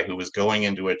gay guy who was going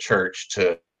into a church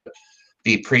to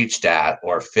be preached at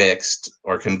or fixed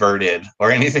or converted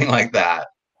or anything like that.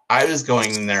 I was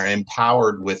going in there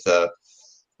empowered with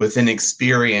an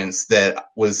experience that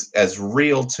was as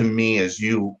real to me as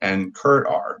you and Kurt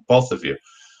are, both of you.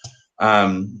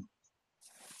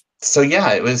 So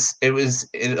yeah,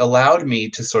 it allowed me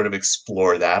to sort of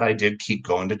explore that. I did keep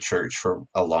going to church for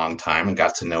a long time and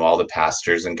got to know all the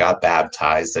pastors and got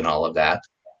baptized and all of that.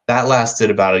 That lasted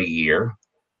about a year.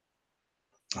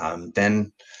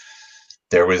 Then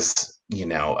there was,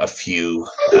 a few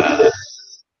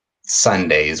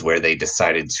Sundays where they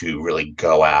decided to really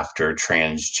go after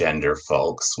transgender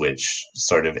folks, which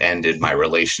sort of ended my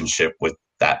relationship with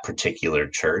that particular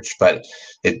church. But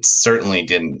it certainly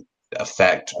didn't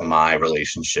affect my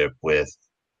relationship with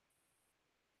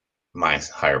my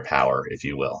higher power, if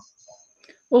you will.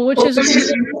 Well, which is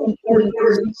an important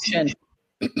distinction,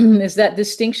 is that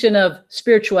distinction of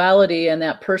spirituality and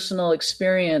that personal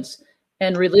experience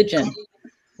and religion,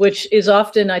 which is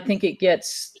often, I think it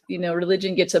gets,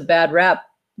 religion gets a bad rap,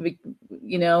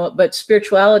 but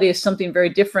spirituality is something very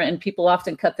different, and people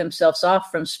often cut themselves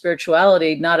off from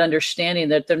spirituality, not understanding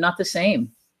that they're not the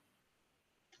same.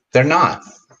 They're not.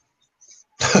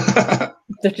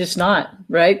 They're just not,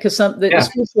 right? Because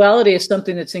spirituality is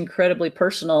something that's incredibly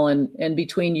personal and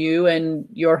between you and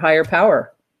your higher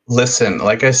power. Listen,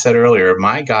 like I said earlier,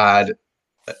 my God,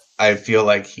 I feel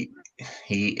like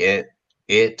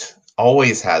it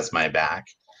always has my back,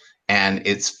 and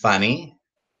it's funny,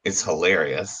 it's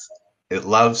hilarious, it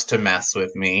loves to mess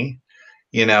with me,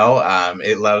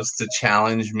 it loves to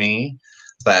challenge me,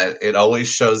 but it always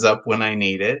shows up when I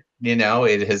need it.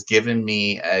 It has given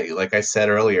me, like I said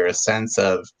earlier, a sense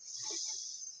of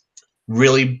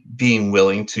really being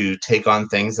willing to take on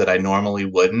things that I normally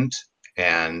wouldn't,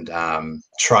 and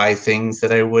try things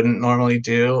that I wouldn't normally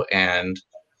do, and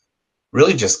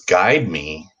really just guide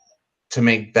me to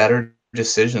make better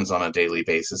decisions on a daily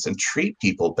basis and treat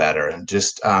people better, and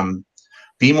just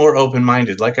be more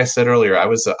open-minded. Like I said earlier,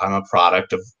 I'm a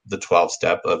product of the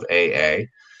 12-step of AA,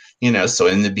 so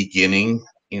in the beginning,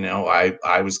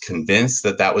 I was convinced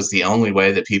that was the only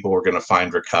way that people were going to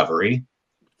find recovery.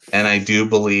 And I do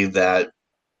believe that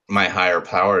my higher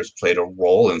powers played a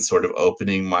role in sort of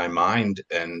opening my mind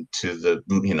and to the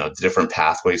different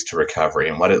pathways to recovery,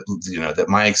 and that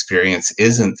my experience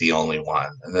isn't the only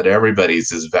one, and that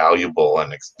everybody's is valuable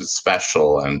and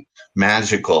special and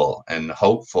magical and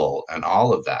hopeful and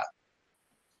all of that.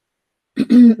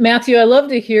 Matthew, I love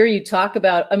to hear you talk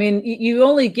about, I mean, you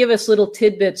only give us little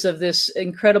tidbits of this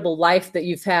incredible life that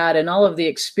you've had and all of the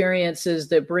experiences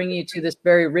that bring you to this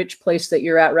very rich place that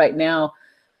you're at right now.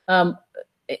 Um,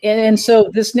 and so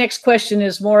this next question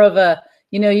is more of a,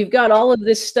 you've got all of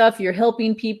this stuff, you're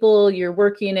helping people, you're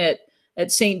working at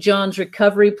St. John's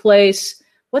Recovery Place.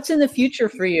 What's in the future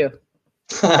for you?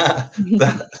 I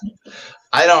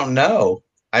don't know.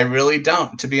 I really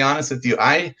don't, to be honest with you.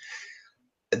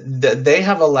 They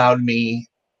have allowed me,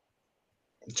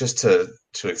 just to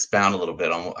expound a little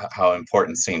bit on how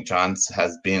important St. John's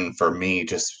has been for me,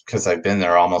 just because I've been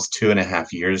there almost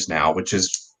 2.5 years now, which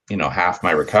is, half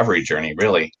my recovery journey,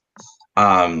 really.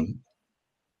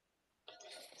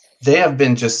 They have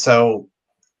been just so,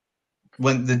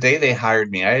 when the day they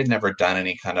hired me, I had never done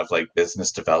any kind of like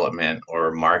business development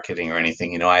or marketing or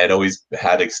anything. I had always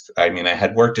had, I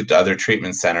had worked at other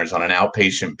treatment centers on an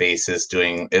outpatient basis,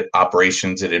 doing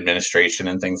operations and administration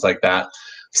and things like that.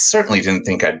 Certainly didn't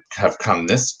think I'd have come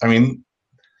this.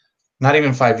 Not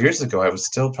even 5 years ago, I was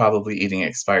still probably eating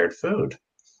expired food.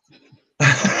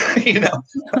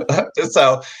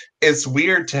 So it's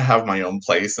weird to have my own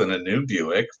place in a new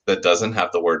Buick that doesn't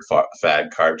have the word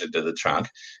fad carved into the trunk,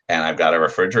 and I've got a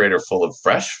refrigerator full of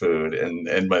fresh food,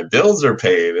 and my bills are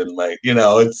paid, and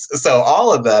it's so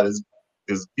all of that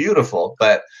is beautiful.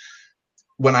 But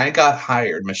when I got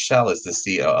hired, Michelle is the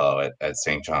COO at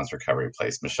St. John's Recovery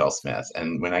Place, Michelle Smith,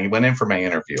 and when I went in for my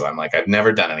interview, I'm like, I've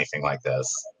never done anything like this.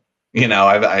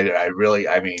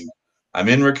 I'm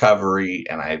in recovery,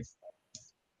 and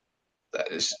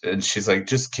she's like,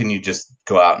 can you just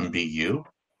go out and be you?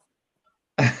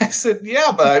 I said,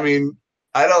 yeah, but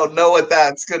I don't know what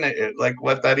that's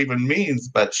what that even means,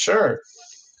 but sure.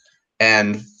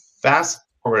 And fast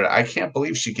forward, I can't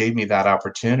believe she gave me that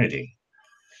opportunity.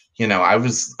 I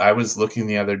was looking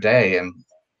the other day, and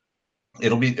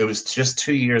it was just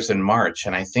 2 years in March,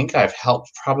 and I think I've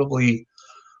helped probably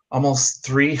almost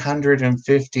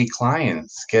 350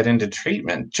 clients get into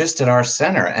treatment just at our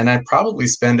center. And I probably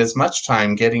spend as much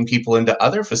time getting people into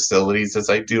other facilities as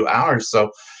I do ours.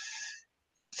 So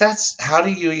how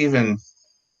do you even,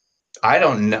 I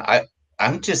don't know.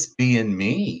 I'm just being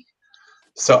me.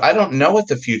 So I don't know what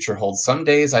the future holds. Some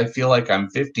days I feel like I'm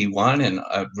 51, and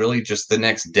really just the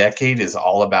next decade is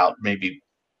all about maybe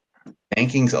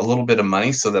banking a little bit of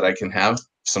money so that I can have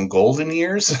some golden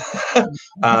years.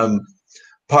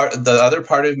 The other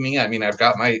part of me, I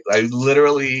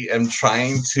literally am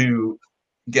trying to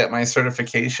get my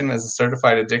certification as a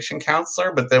certified addiction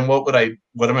counselor, but then what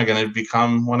am I going to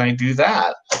become when I do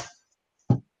that?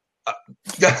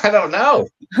 I don't know.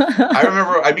 I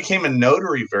remember I became a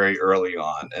notary very early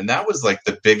on, and that was like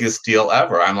the biggest deal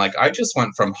ever. I'm like, I just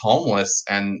went from homeless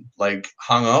and like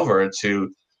hungover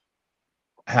to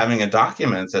having a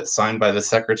document that's signed by the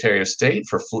Secretary of State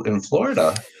in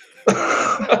Florida.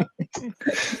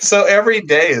 So every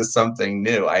day is something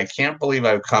new. I can't believe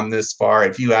I've come this far.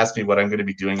 If you ask me what I'm going to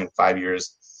be doing in 5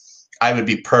 years, I would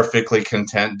be perfectly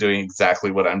content doing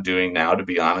exactly what I'm doing now, to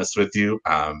be honest with you.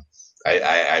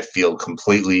 I feel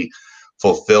completely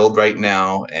fulfilled right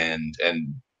now, and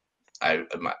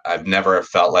I've never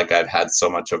felt like I've had so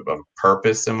much of a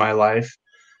purpose in my life.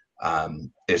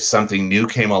 If something new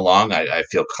came along, I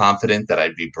feel confident that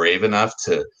I'd be brave enough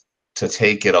to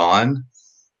take it on.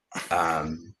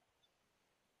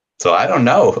 So I don't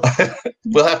know.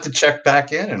 We'll have to check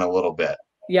back in a little bit.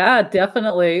 Yeah,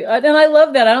 definitely. And I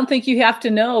love that. I don't think you have to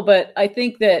know, but I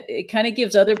think that it kind of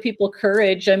gives other people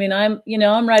courage.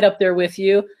 I'm right up there with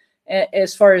you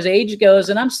as far as age goes,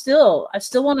 and I still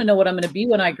want to know what I'm going to be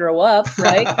when I grow up,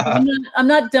 right? I'm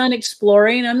not done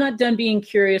exploring. I'm not done being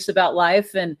curious about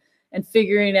life and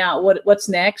figuring out what's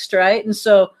next, right? And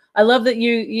so I love that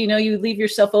you leave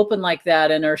yourself open like that,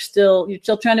 and you're still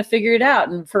trying to figure it out.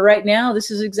 And for right now,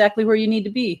 this is exactly where you need to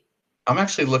be. I'm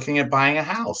actually looking at buying a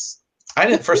house.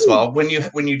 First of all, when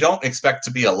you don't expect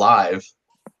to be alive,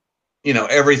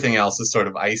 everything else is sort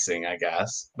of icing, I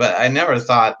guess. But I never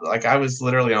thought, I was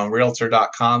literally on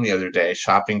realtor.com the other day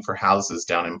shopping for houses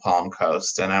down in Palm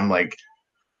Coast. And I'm like,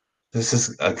 is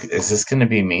this going to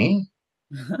be me?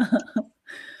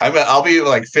 I'll be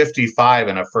like 55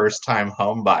 and a first-time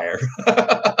home buyer.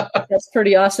 That's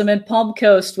pretty awesome. And Palm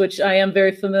Coast, which I am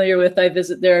very familiar with, I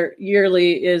visit there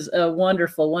yearly, is a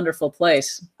wonderful, wonderful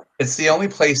place. It's the only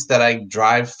place that I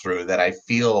drive through that I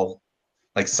feel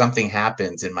like something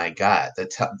happens in my gut.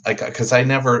 Because I'm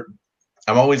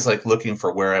always like looking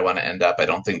for where I want to end up. I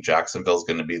don't think Jacksonville's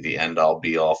going to be the end-all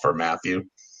be-all for Matthew.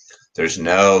 There's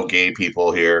no gay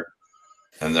people here,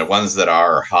 and the ones that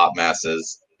are hot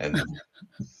messes. And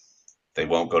They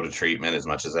won't go to treatment as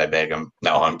much as I beg them.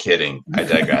 No, I'm kidding. I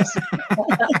digress.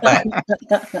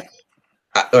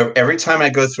 But every time I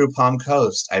go through Palm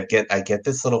Coast, I get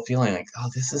this little feeling like, oh,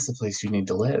 this is the place you need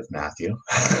to live, Matthew.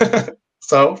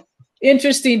 So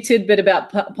interesting tidbit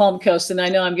about Palm Coast, and I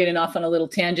know I'm getting off on a little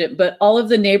tangent, but all of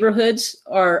the neighborhoods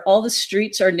all the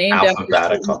streets are named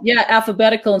alphabetical. after, yeah,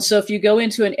 alphabetical. And so if you go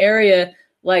into an area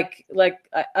like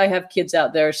I have kids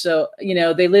out there, so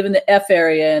they live in the F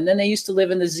area, and then they used to live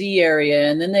in the Z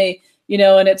area, and then they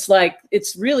and it's like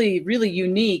it's really, really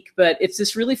unique, but it's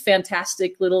this really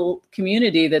fantastic little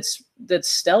community that's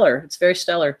stellar. It's very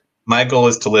stellar. My goal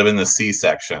is to live in the C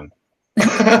section.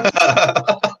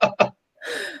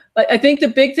 I think the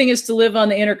big thing is to live on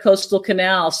the intercoastal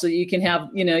canal, so you can have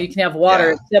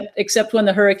water, except when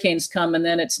the hurricanes come, and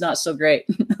then it's not so great.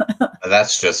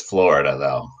 That's just Florida,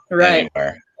 though. Right.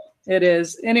 Anywhere. It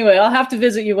is. Anyway, I'll have to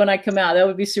visit you when I come out. That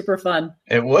would be super fun.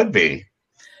 It would be.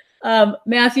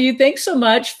 Matthew, thanks so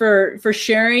much for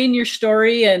sharing your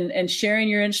story and sharing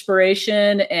your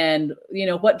inspiration and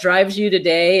what drives you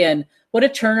today, and what a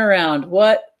turnaround.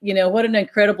 What an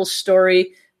incredible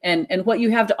story. And what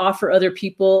you have to offer other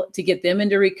people to get them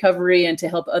into recovery and to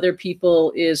help other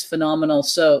people is phenomenal.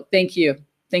 So thank you.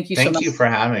 Thank you so much. Thank you for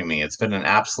having me. It's been an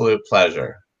absolute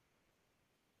pleasure.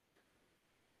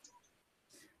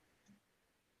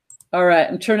 All right.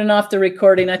 I'm turning off the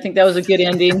recording. I think that was a good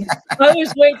ending. I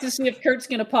always wait to see if Kurt's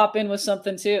going to pop in with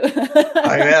something too.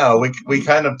 I know. We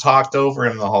kind of talked over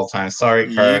him the whole time.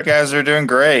 Sorry, Kurt. You guys are doing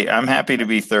great. I'm happy to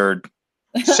be third.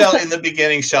 Shelly, in the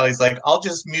beginning, Shelly's like, I'll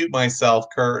just mute myself,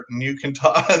 Kurt, and you can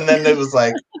talk. And then it was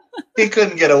like, he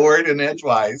couldn't get a word in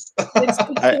edgewise. It's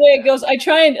the way it goes. I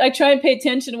try and pay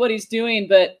attention to what he's doing,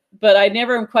 but I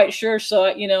never am quite sure. So,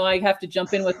 I have to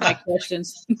jump in with my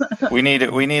questions. We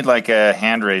need like a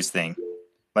hand raise thing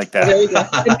like that. There you go.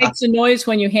 It makes a noise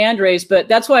when you hand raise, but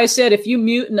that's why I said, if you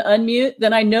mute and unmute,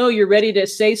 then I know you're ready to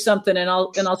say something, and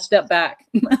I'll step back.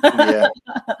 Yeah.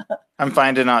 I'm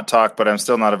fine to not talk, but I'm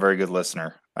still not a very good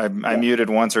listener. I muted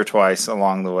once or twice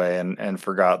along the way and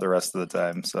forgot the rest of the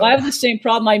time. So I have the same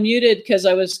problem. I muted because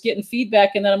I was getting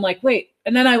feedback, and then I'm like, wait,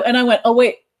 and then I went, oh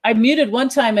wait, I muted one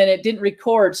time and it didn't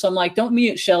record. So I'm like, don't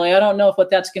mute, Shelly. I don't know what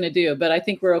that's going to do, but I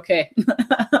think we're okay.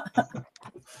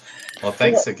 Well,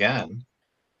 thanks again.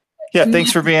 Yeah,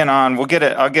 thanks for being on. I'll get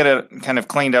it kind of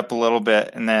cleaned up a little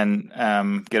bit and then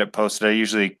get it posted. I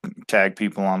usually tag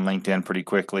people on LinkedIn pretty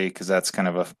quickly because that's kind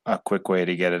of a quick way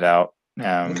to get it out.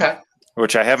 Okay.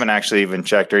 Which I haven't actually even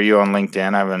checked. Are you on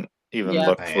LinkedIn? I haven't even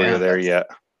looked for you there yet.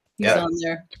 He's on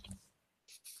there.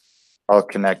 I'll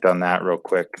connect on that real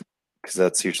quick because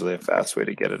that's usually a fast way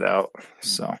to get it out.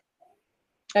 So.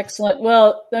 Excellent.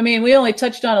 Well, we only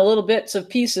touched on a little bits of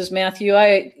pieces, Matthew.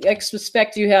 I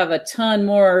suspect you have a ton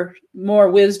more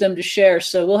wisdom to share.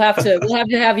 So we'll have to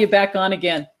have you back on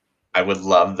again. I would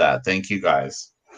love that. Thank you, guys.